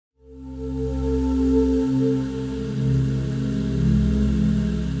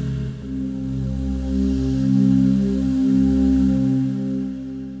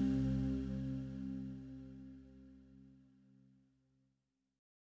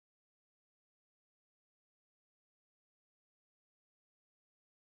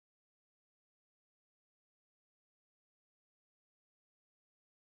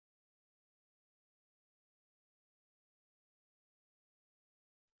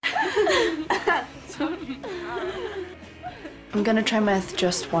I'm gonna try meth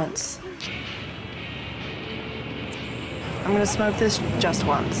just once. I'm gonna smoke this just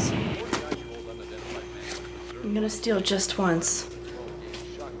once. I'm gonna steal just once.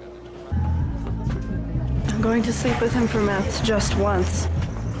 I'm going to sleep with him for meth just once.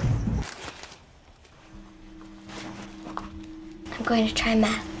 I'm going to try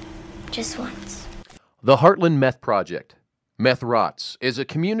meth just once. The Heartland Meth Project, Meth Rots, is a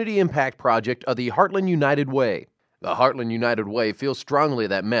community impact project of the Heartland United Way. The Heartland United Way feels strongly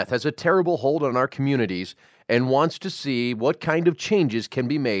that meth has a terrible hold on our communities and wants to see what kind of changes can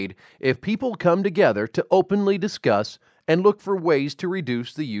be made if people come together to openly discuss and look for ways to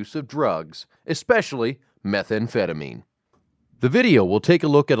reduce the use of drugs, especially methamphetamine. The video will take a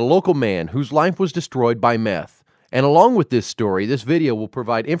look at a local man whose life was destroyed by meth. And along with this story, this video will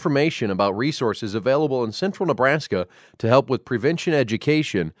provide information about resources available in central Nebraska to help with prevention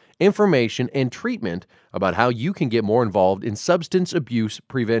education, information, and treatment about how you can get more involved in substance abuse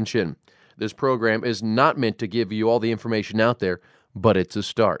prevention. This program is not meant to give you all the information out there, but it's a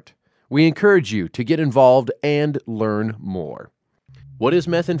start. We encourage you to get involved and learn more. What is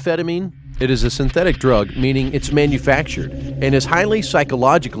methamphetamine? It is a synthetic drug, meaning it's manufactured and is highly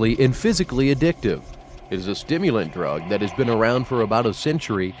psychologically and physically addictive. It is a stimulant drug that has been around for about a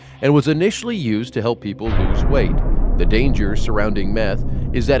century and was initially used to help people lose weight. The danger surrounding meth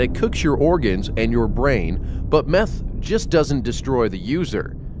is that it cooks your organs and your brain, but meth just doesn't destroy the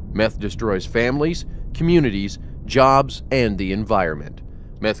user. Meth destroys families, communities, jobs, and the environment.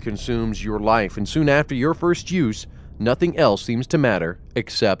 Meth consumes your life, and soon after your first use, nothing else seems to matter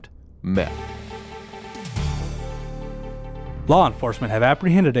except meth. Law enforcement have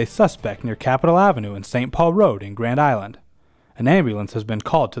apprehended a suspect near Capitol Avenue and St. Paul Road in Grand Island. An ambulance has been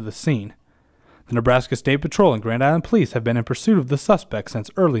called to the scene. The Nebraska State Patrol and Grand Island Police have been in pursuit of the suspect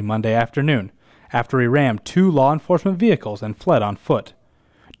since early Monday afternoon, after he rammed 2 law enforcement vehicles and fled on foot.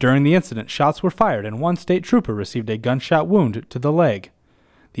 During the incident, shots were fired and 1 state trooper received a gunshot wound to the leg.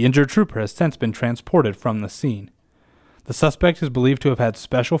 The injured trooper has since been transported from the scene. The suspect is believed to have had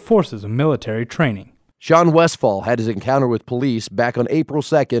Special Forces military training. Sean Westfall had his encounter with police back on April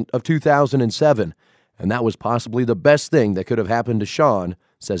 2nd of 2007, and that was possibly the best thing that could have happened to Sean,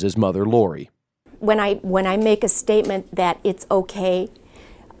 says his mother, Lori. When I make a statement that it's okay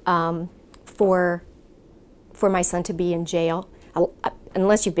for my son to be in jail,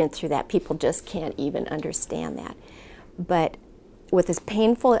 unless you've been through that, people just can't even understand that. But with as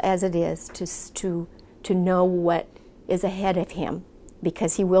painful as it is to know what is ahead of him,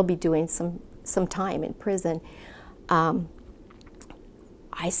 because he will be doing some time in prison,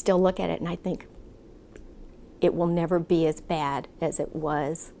 I still look at it and I think it will never be as bad as it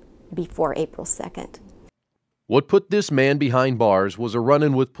was before April 2nd. What put this man behind bars was a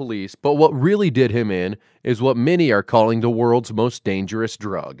run-in with police, but what really did him in is what many are calling the world's most dangerous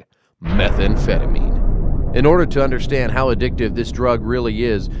drug, methamphetamine. In order to understand how addictive this drug really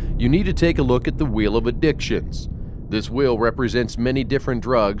is, you need to take a look at the Wheel of Addictions. This wheel represents many different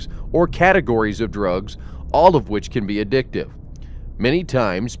drugs or categories of drugs, all of which can be addictive. Many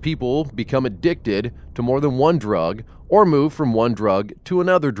times, people become addicted to more than one drug or move from one drug to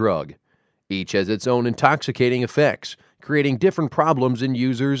another drug. Each has its own intoxicating effects, creating different problems in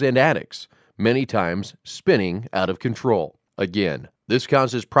users and addicts, many times spinning out of control. Again, this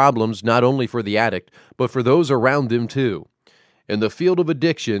causes problems not only for the addict, but for those around them too. In the field of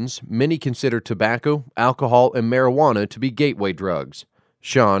addictions, many consider tobacco, alcohol, and marijuana to be gateway drugs.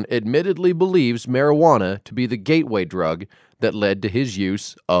 Sean admittedly believes marijuana to be the gateway drug that led to his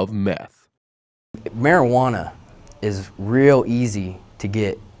use of meth. Marijuana is real easy to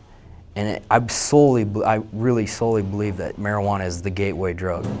get, and I really solely believe that marijuana is the gateway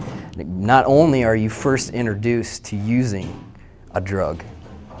drug. Not only are you first introduced to using a drug,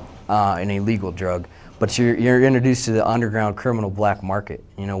 an illegal drug, but you're introduced to the underground criminal black market.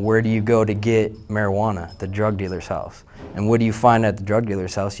 You know, where do you go to get marijuana? The drug dealer's house. And what do you find at the drug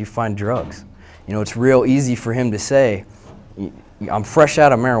dealer's house? You find drugs. You know, it's real easy for him to say, I'm fresh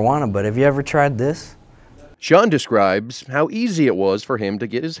out of marijuana, but have you ever tried this? Sean describes how easy it was for him to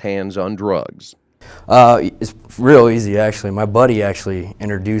get his hands on drugs. It's real easy, actually. My buddy actually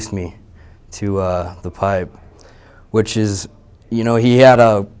introduced me to the pipe, which is, you know, he had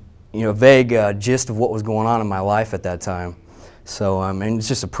a vague gist of what was going on in my life at that time. So, I mean, it's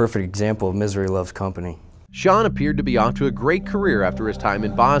just a perfect example of misery loves company. Sean appeared to be off to a great career after his time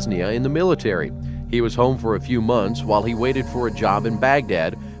in Bosnia in the military. He was home for a few months while he waited for a job in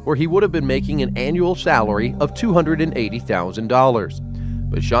Baghdad, where he would have been making an annual salary of $280,000.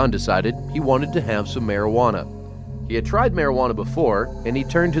 But Sean decided he wanted to have some marijuana. He had tried marijuana before, and he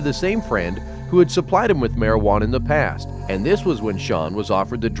turned to the same friend who had supplied him with marijuana in the past, and this was when Sean was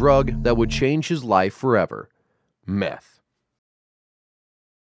offered the drug that would change his life forever: meth.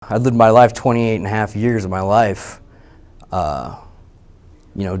 I lived my life 28 and a half years of my life,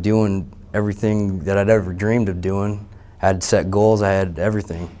 doing everything that I'd ever dreamed of doing. I had set goals, I had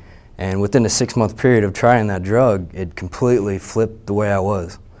everything. And within a 6-month period of trying that drug, it completely flipped the way I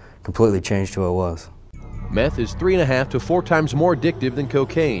was, completely changed who I was. Meth is 3.5 to 4 times more addictive than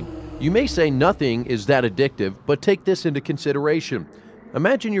cocaine. You may say nothing is that addictive, but take this into consideration.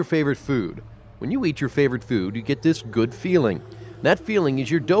 Imagine your favorite food. When you eat your favorite food, you get this good feeling. That feeling is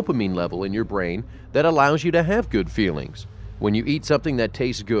your dopamine level in your brain that allows you to have good feelings. When you eat something that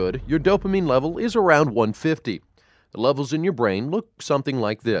tastes good, your dopamine level is around 150. The levels in your brain look something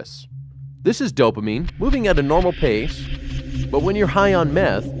like this. This is dopamine moving at a normal pace, but when you're high on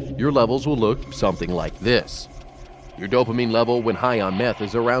meth, your levels will look something like this. Your dopamine level when high on meth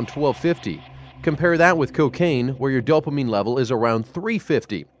is around 1250. Compare that with cocaine, where your dopamine level is around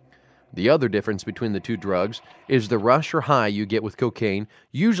 350. The other difference between the two drugs is the rush or high you get with cocaine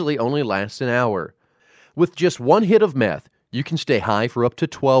usually only lasts an hour. With just one hit of meth, you can stay high for up to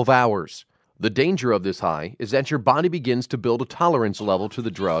 12 hours. The danger of this high is that your body begins to build a tolerance level to the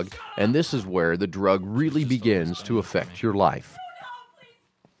drug, and this is where the drug really begins to affect your life.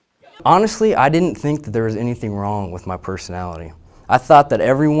 Honestly, I didn't think that there was anything wrong with my personality. I thought that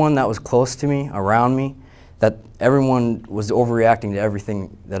everyone that was close to me, around me, that everyone was overreacting to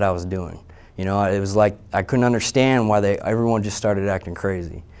everything that I was doing. It was like I couldn't understand why everyone just started acting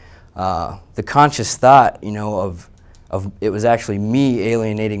crazy. The conscious thought, of it was actually me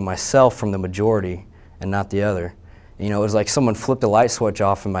alienating myself from the majority and not the other. It was like someone flipped a light switch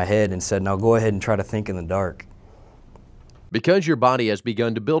off in my head and said, now go ahead and try to think in the dark. Because your body has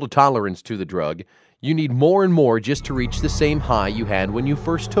begun to build a tolerance to the drug, you need more and more just to reach the same high you had when you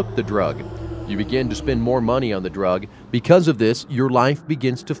first took the drug. You begin to spend more money on the drug. Because of this, your life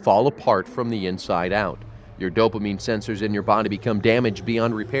begins to fall apart from the inside out. Your dopamine sensors in your body become damaged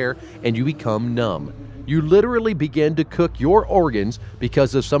beyond repair, and you become numb. You literally begin to cook your organs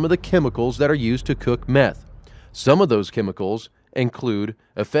because of some of the chemicals that are used to cook meth. Some of those chemicals include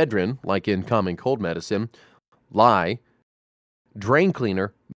ephedrine, like in common cold medicine, lye, drain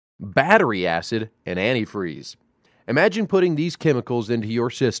cleaner, battery acid, and antifreeze. Imagine putting these chemicals into your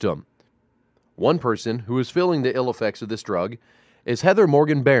system. One person who is feeling the ill effects of this drug is Heather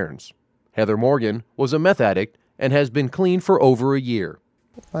Morgan Barnes. Heather Morgan was a meth addict and has been clean for over a year.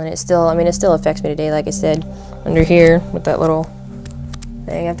 And it still affects me today, like I said, under here with that little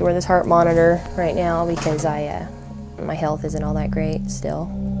thing. I have to wear this heart monitor right now because my health isn't all that great still.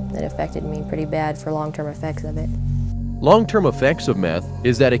 It affected me pretty bad for long-term effects of it. Long-term effects of meth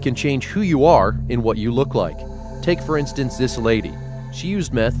is that it can change who you are and what you look like. Take, for instance, this lady. She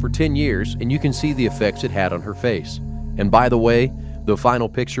used meth for 10 years, and you can see the effects it had on her face. And by the way, the final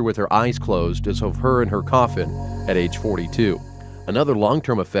picture with her eyes closed is of her in her coffin at age 42. Another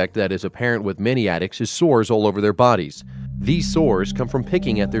long-term effect that is apparent with many addicts is sores all over their bodies. These sores come from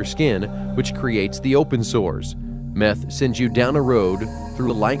picking at their skin, which creates the open sores. Meth sends you down a road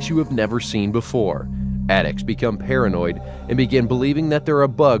through likes you have never seen before. Addicts become paranoid and begin believing that there are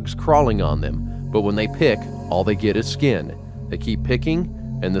bugs crawling on them, but when they pick, all they get is skin. They keep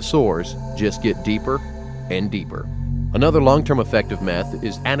picking, and the sores just get deeper and deeper. Another long-term effect of meth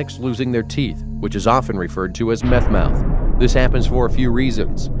is addicts losing their teeth, which is often referred to as meth mouth. This happens for a few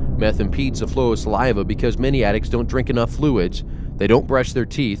reasons. Meth impedes the flow of saliva because many addicts don't drink enough fluids. They don't brush their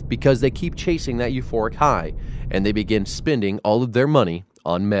teeth because they keep chasing that euphoric high, and they begin spending all of their money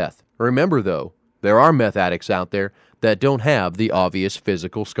on meth. Remember though, there are meth addicts out there that don't have the obvious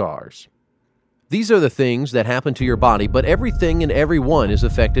physical scars. These are the things that happen to your body, but everything and everyone is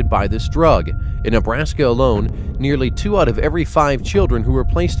affected by this drug. In Nebraska alone, nearly 2 out of every 5 children who are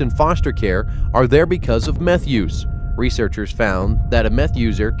placed in foster care are there because of meth use. Researchers found that a meth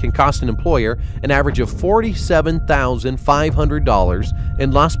user can cost an employer an average of $47,500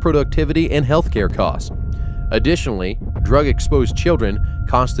 in lost productivity and healthcare costs. Additionally, drug-exposed children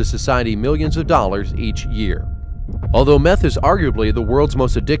cost the society millions of dollars each year. Although meth is arguably the world's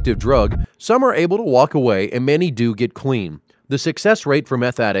most addictive drug, some are able to walk away and many do get clean. The success rate for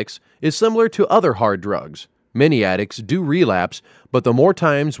meth addicts is similar to other hard drugs. Many addicts do relapse, but the more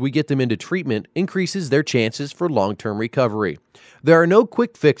times we get them into treatment increases their chances for long-term recovery. There are no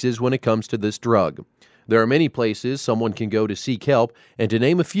quick fixes when it comes to this drug. There are many places someone can go to seek help, and to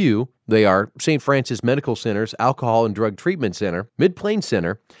name a few, they are St. Francis Medical Center's Alcohol and Drug Treatment Center, Mid-Plains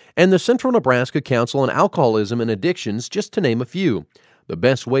Center, and the Central Nebraska Council on Alcoholism and Addictions, just to name a few. The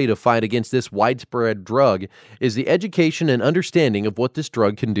best way to fight against this widespread drug is the education and understanding of what this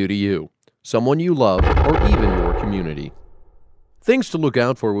drug can do to you. someone you love, or even your community. Things to look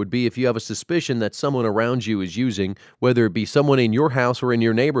out for would be if you have a suspicion that someone around you is using, whether it be someone in your house or in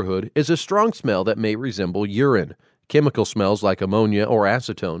your neighborhood, is a strong smell that may resemble urine, chemical smells like ammonia or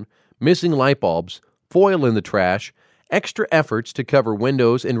acetone, missing light bulbs, foil in the trash, extra efforts to cover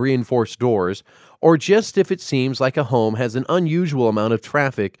windows and reinforce doors, or just if it seems like a home has an unusual amount of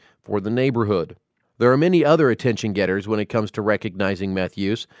traffic for the neighborhood. There are many other attention getters when it comes to recognizing meth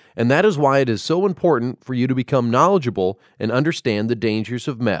use, and that is why it is so important for you to become knowledgeable and understand the dangers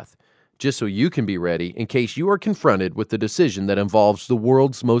of meth, just so you can be ready in case you are confronted with the decision that involves the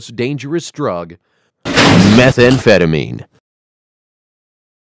world's most dangerous drug, methamphetamine.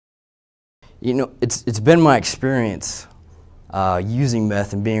 You know, it's been my experience using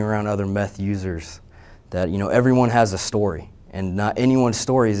meth and being around other meth users that, you know, everyone has a story, and not anyone's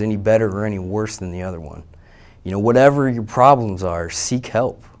story is any better or any worse than the other one. You know, whatever your problems are, seek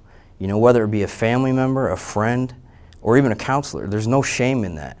help. You know, whether it be a family member, a friend, or even a counselor, there's no shame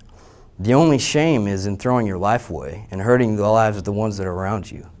in that. The only shame is in throwing your life away and hurting the lives of the ones that are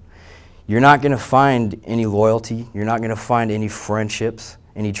around you. You're not going to find any loyalty, you're not going to find any friendships,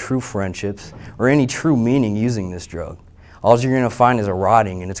 any true friendships, or any true meaning using this drug. All you're going to find is a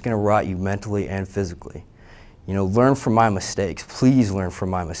rotting, and it's going to rot you mentally and physically. You know, learn from my mistakes. Please learn from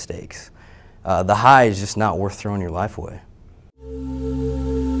my mistakes. The high is just not worth throwing your life away.